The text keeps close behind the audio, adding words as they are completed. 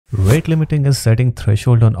Rate limiting is setting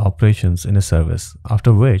threshold on operations in a service,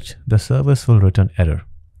 after which the service will return error.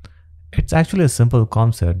 It's actually a simple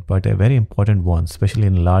concept, but a very important one, especially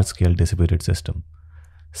in a large-scale distributed system.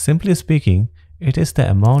 Simply speaking, it is the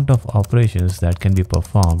amount of operations that can be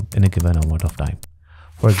performed in a given amount of time.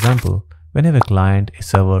 For example, when you have a client, a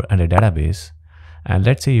server, and a database, and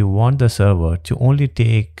let's say you want the server to only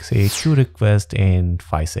take, say, 2 requests in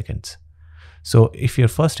 5 seconds. So if your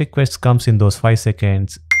first request comes in those 5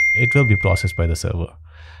 seconds, it will be processed by the server.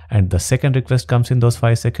 And the second request comes in those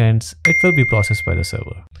 5 seconds, it will be processed by the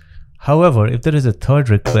server. However, if there is a third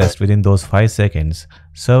request within those 5 seconds,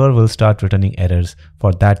 server will start returning errors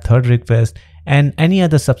for that third request and any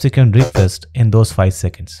other subsequent request in those 5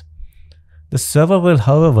 seconds. The server will,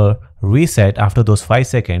 however, reset after those 5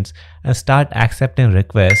 seconds and start accepting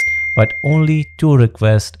requests, but only 2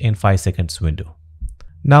 requests in 5 seconds window.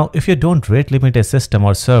 Now, if you don't rate limit a system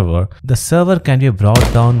or server, the server can be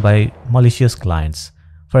brought down by malicious clients.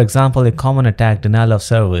 For example, a common attack, denial of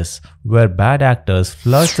service, where bad actors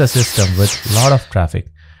flood the system with a lot of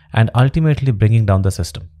traffic and ultimately bringing down the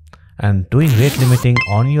system. And doing rate limiting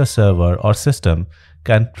on your server or system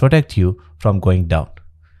can protect you from going down.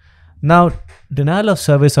 Now, denial of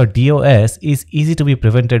service or DOS is easy to be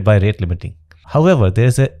prevented by rate limiting. However, there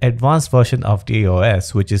is an advanced version of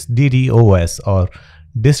DOS, which is DDoS or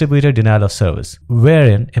distributed denial of service,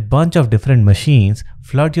 wherein a bunch of different machines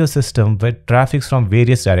flood your system with traffic from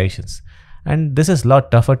various directions. And this is a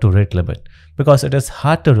lot tougher to rate limit because it is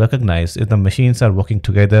hard to recognize if the machines are working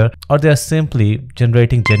together or they are simply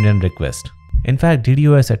generating genuine requests. In fact,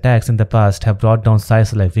 DDoS attacks in the past have brought down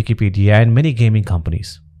sites like Wikipedia and many gaming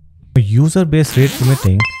companies. User-based rate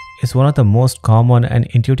limiting is one of the most common and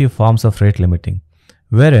intuitive forms of rate limiting,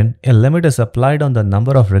 wherein a limit is applied on the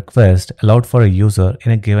number of requests allowed for a user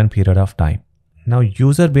in a given period of time. Now,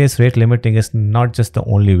 user-based rate limiting is not just the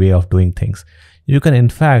only way of doing things. You can in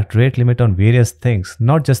fact rate limit on various things,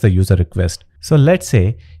 not just the user request. So let's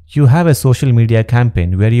say you have a social media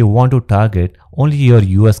campaign where you want to target only your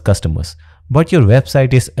US customers, but your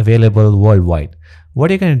website is available worldwide. What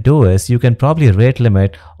you can do is you can probably rate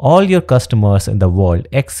limit all your customers in the world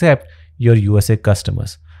except your USA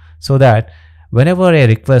customers, so that whenever a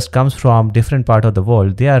request comes from different part of the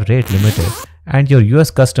world, they are rate limited and your US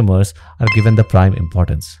customers are given the prime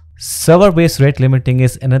importance. Server-based rate limiting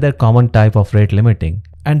is another common type of rate limiting,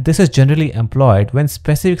 and this is generally employed when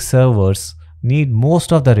specific servers need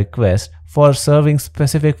most of the requests for serving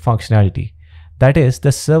specific functionality. That is,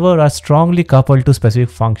 the server are strongly coupled to specific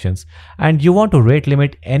functions and you want to rate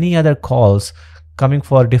limit any other calls coming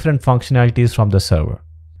for different functionalities from the server.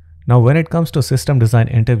 Now, when it comes to system design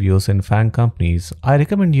interviews in FAANG companies, I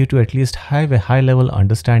recommend you to at least have a high-level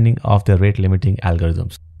understanding of the rate limiting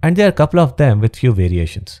algorithms. And there are a couple of them with few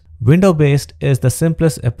variations. Window-based is the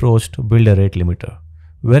simplest approach to build a rate limiter,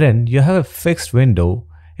 wherein you have a fixed window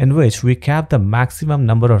in which we cap the maximum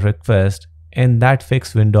number of requests in that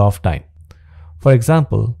fixed window of time. For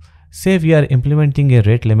example, say we are implementing a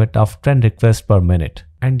rate limit of 10 requests per minute,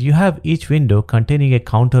 and you have each window containing a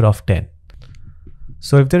counter of 10.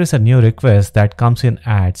 So if there is a new request that comes in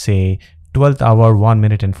at, say, 12th hour 1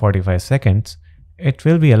 minute and 45 seconds, it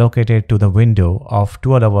will be allocated to the window of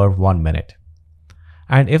 12 hour 1 minute.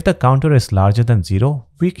 And if the counter is larger than 0,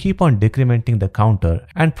 we keep on decrementing the counter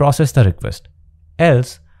and process the request.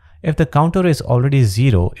 Else, if the counter is already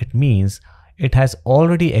 0, it means it has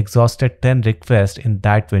already exhausted 10 requests in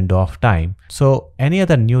that window of time. So any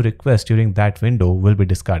other new request during that window will be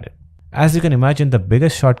discarded. As you can imagine, the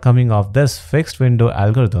biggest shortcoming of this fixed window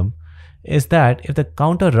algorithm is that if the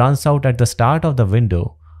counter runs out at the start of the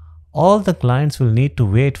window, all the clients will need to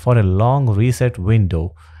wait for a long reset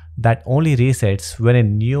window that only resets when a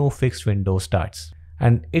new fixed window starts.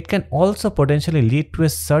 And it can also potentially lead to a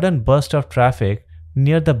sudden burst of traffic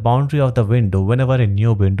near the boundary of the window whenever a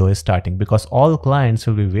new window is starting, because all clients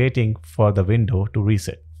will be waiting for the window to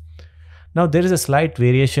reset. Now, there is a slight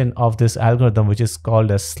variation of this algorithm which is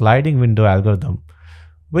called a sliding window algorithm,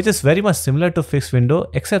 which is very much similar to fixed window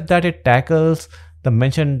except that it tackles the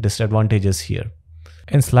mentioned disadvantages here.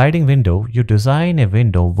 In sliding window, you design a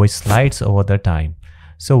window which slides over the time.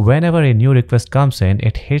 So whenever a new request comes in,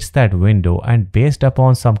 it hits that window, and based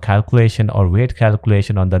upon some calculation or weight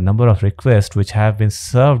calculation on the number of requests which have been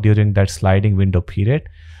served during that sliding window period,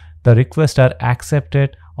 the requests are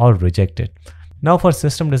accepted or rejected. Now, for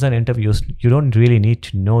system design interviews, you don't really need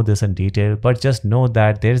to know this in detail, but just know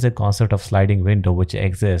that there is a concept of sliding window which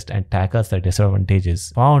exists and tackles the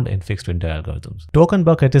disadvantages found in fixed window algorithms. Token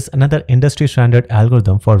bucket is another industry standard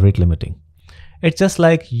algorithm for rate limiting. It's just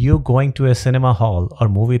like you going to a cinema hall or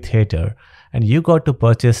movie theater and you got to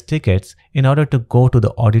purchase tickets in order to go to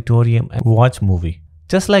the auditorium and watch movie.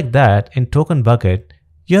 Just like that, in token bucket,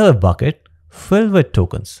 you have a bucket filled with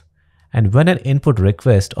tokens. And when an input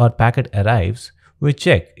request or packet arrives, we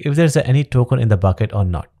check if there's any token in the bucket or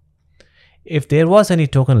not. If there was any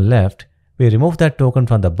token left, we remove that token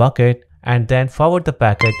from the bucket and then forward the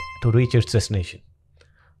packet to reach its destination.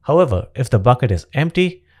 However, if the bucket is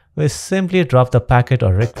empty, we simply drop the packet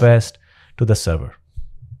or request to the server.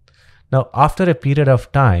 Now, after a period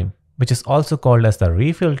of time, which is also called as the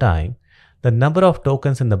refill time, the number of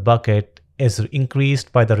tokens in the bucket is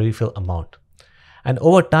increased by the refill amount. And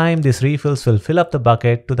over time, these refills will fill up the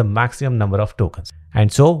bucket to the maximum number of tokens.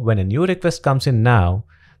 And so when a new request comes in now,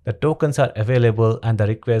 the tokens are available and the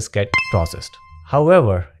requests get processed.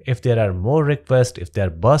 However, if there are more requests, if there are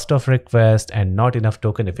bursts of requests and not enough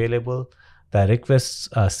token available, the requests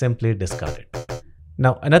are simply discarded.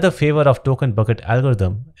 Now, another favor of token bucket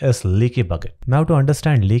algorithm is leaky bucket. Now, to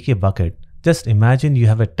understand leaky bucket, just imagine you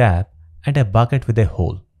have a tap and a bucket with a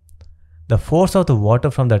hole. The force of the water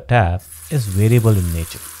from the tap is variable in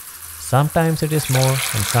nature. Sometimes it is more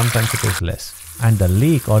and sometimes it is less. And the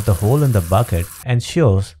leak or the hole in the bucket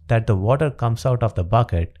ensures that the water comes out of the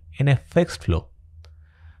bucket in a fixed flow.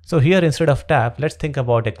 So here, instead of tap, let's think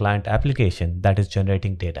about a client application that is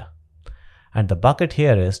generating data. And the bucket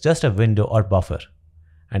here is just a window or buffer.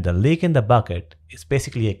 And the leak in the bucket is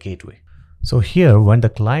basically a gateway. So here, when the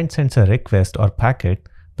client sends a request or packet,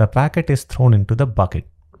 the packet is thrown into the bucket.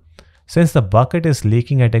 Since the bucket is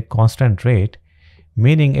leaking at a constant rate,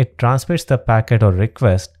 meaning it transmits the packet or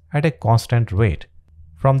request at a constant rate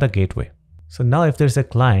from the gateway. So now if there's a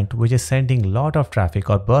client which is sending a lot of traffic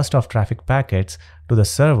or burst of traffic packets to the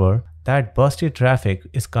server, that bursty traffic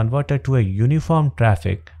is converted to a uniform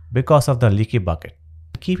traffic because of the leaky bucket.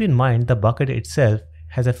 Keep in mind, the bucket itself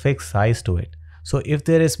has a fixed size to it. So if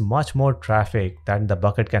there is much more traffic than the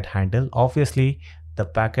bucket can handle, obviously the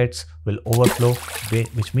packets will overflow,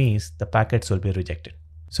 which means the packets will be rejected.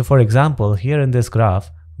 So for example, here in this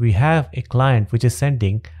graph, we have a client which is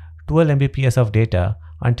sending 12 Mbps of data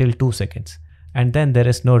until 2 seconds. And then there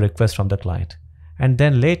is no request from the client. And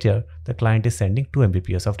then later, the client is sending 2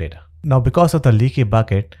 Mbps of data. Now, because of the leaky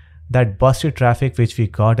bucket, that busted traffic which we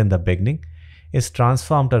got in the beginning is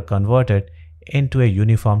transformed or converted into a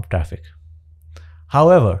uniform traffic.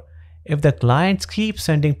 However, if the clients keep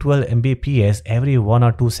sending 12 Mbps every 1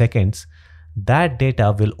 or 2 seconds, that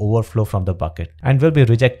data will overflow from the bucket and will be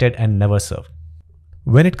rejected and never served.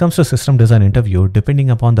 When it comes to system design interview, depending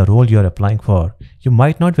upon the role you are applying for, you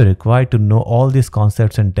might not be required to know all these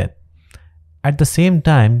concepts in depth. At the same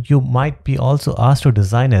time, you might be also asked to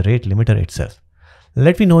design a rate limiter itself.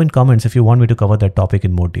 Let me know in comments if you want me to cover that topic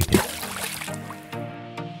in more detail.